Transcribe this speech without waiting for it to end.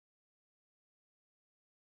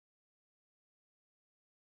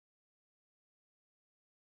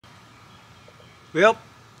Well,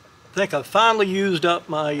 I think I've finally used up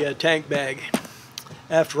my tank bag.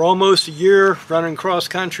 After almost a year running cross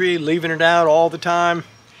country, leaving it out all the time,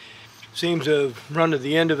 seems to have run to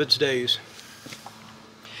the end of its days.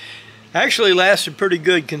 Actually lasted pretty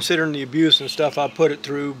good considering the abuse and stuff I put it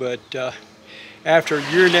through, but after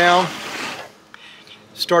a year now,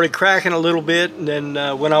 started cracking a little bit, and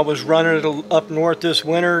then when I was running it up north this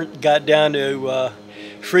winter, it got down to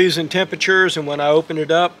freezing temperatures, and when I opened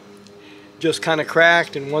it up, just kind of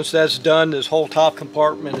cracked, and once that's done, this whole top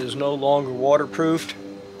compartment is no longer waterproofed.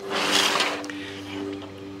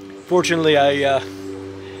 Fortunately, I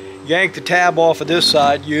yanked the tab off of this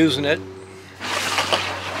side using it.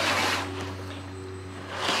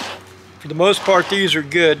 For the most part, these are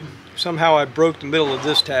good. Somehow I broke the middle of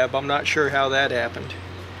this tab. I'm not sure how that happened.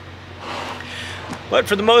 But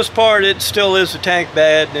for the most part, it still is a tank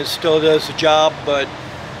bed and it still does the job, but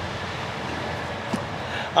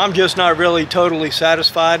I'm just not really totally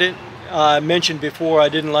satisfied it. I mentioned before I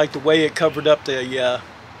didn't like the way it covered up the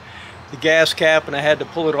gas cap, and I had to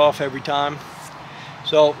pull it off every time.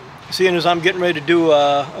 So seeing as I'm getting ready to do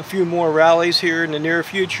a few more rallies here in the near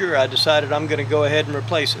future, I decided I'm going to go ahead and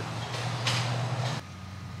replace it.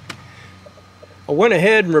 I went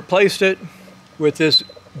ahead and replaced it with this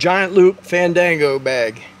Giant Loop Fandango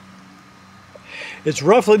bag. It's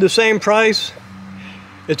roughly the same price.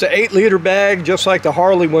 It's an 8-liter bag, just like the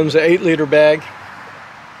Harley one's an 8-liter bag.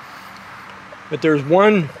 But there's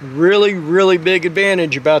one really big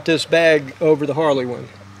advantage about this bag over the Harley one.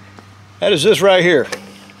 That is this right here.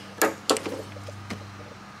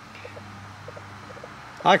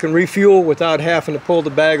 I can refuel without having to pull the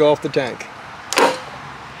bag off the tank.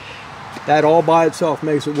 That all by itself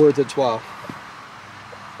makes it worth its while.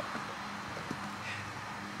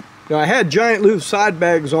 Now, I had Giant Loop side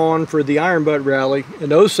bags on for the Iron Butt rally, and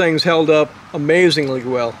those things held up amazingly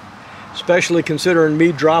well, especially considering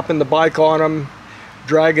me dropping the bike on them,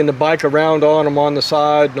 dragging the bike around on them on the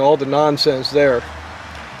side, and all the nonsense there.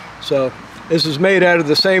 So this is made out of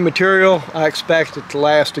the same material. I expect it to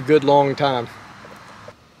last a good long time.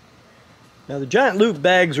 Now, the Giant Loop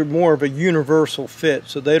bags are more of a universal fit,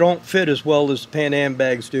 so they don't fit as well as the PanAm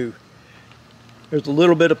bags do. There's a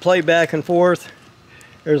little bit of play back and forth.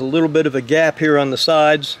 There's a little bit of a gap here on the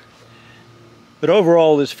sides, but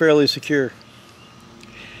overall it's fairly secure.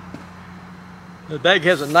 The bag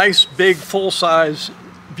has a nice big full-size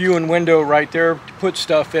viewing window right there to put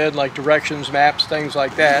stuff in, like directions, maps, things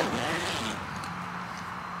like that.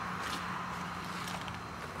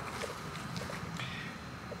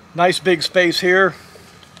 Nice big space here.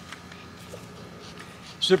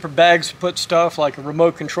 Zipper bags to put stuff like a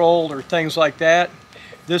remote control or things like that.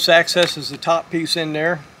 This accesses the top piece in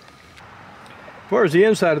there. As far as the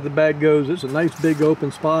inside of the bag goes, it's a nice big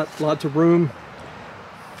open spot, lots of room.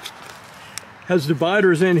 Has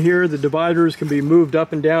dividers in here. The dividers can be moved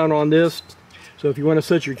up and down on this. So if you want to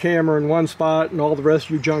set your camera in one spot and all the rest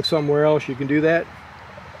of your junk somewhere else, you can do that.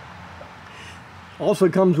 Also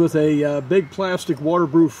comes with a big plastic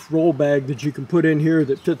waterproof roll bag that you can put in here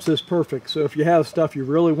that fits this perfect. So if you have stuff you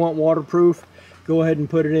really want waterproof, go ahead and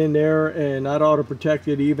put it in there, and that ought to protect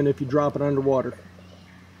it even if you drop it underwater.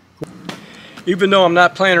 Even though I'm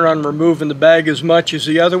not planning on removing the bag as much as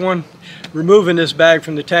the other one, removing this bag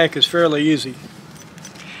from the tank is fairly easy.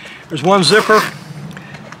 There's one zipper,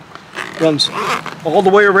 runs all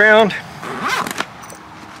the way around,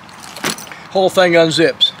 whole thing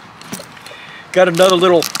unzips. Got another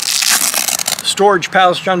little storage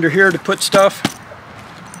pouch under here to put stuff.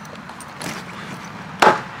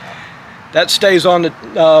 That stays on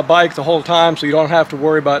the bike the whole time, so you don't have to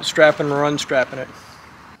worry about strapping or unstrapping it.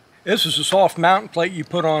 This is a soft mounting plate you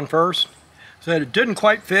put on first. So that it didn't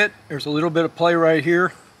quite fit. There's a little bit of play right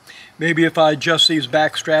here. Maybe if I adjust these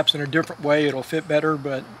back straps in a different way, it'll fit better,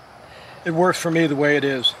 but it works for me the way it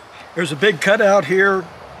is. There's a big cutout here.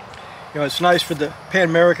 You know, it's nice for the Pan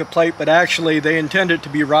America plate, but actually they intend it to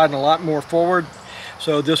be riding a lot more forward,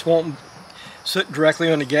 so this won't sit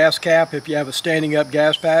directly on the gas cap if you have a standing up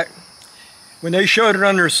gas pack. When they showed it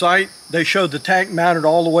under sight, they showed the tank mounted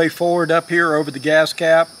all the way forward up here over the gas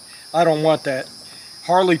cap. I don't want that.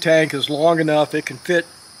 Harley tank is long enough, it can fit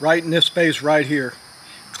right in this space right here.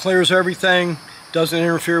 Clears everything, doesn't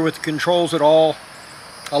interfere with the controls at all.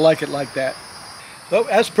 I like it like that. So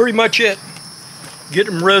that's pretty much it.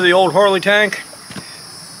 Getting rid of the old Harley tank,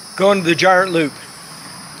 going to the Giant Loop.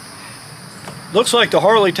 Looks like the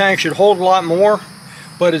Harley tank should hold a lot more,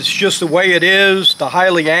 but it's just the way it is, the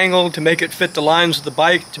highly angled to make it fit the lines of the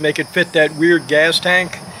bike, to make it fit that weird gas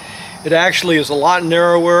tank. It actually is a lot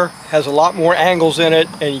narrower, has a lot more angles in it,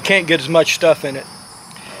 and you can't get as much stuff in it.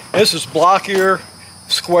 This is blockier,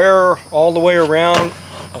 square all the way around.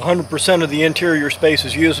 100% of the interior space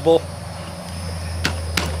is usable.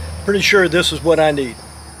 Pretty sure this is what I need.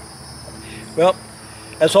 Well,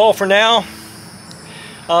 that's all for now.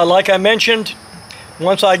 Like I mentioned,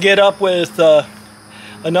 once I get up with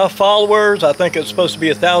enough followers, I think it's supposed to be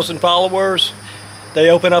 1,000 followers, they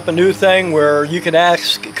open up a new thing where you can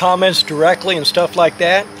ask comments directly and stuff like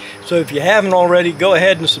that. So if you haven't already, go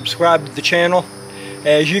ahead and subscribe to the channel.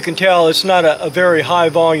 As you can tell, it's not a very high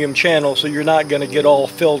volume channel, so you're not going to get all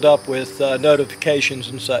filled up with notifications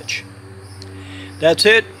and such. That's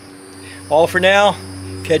it. All for now.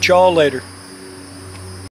 Catch y'all later.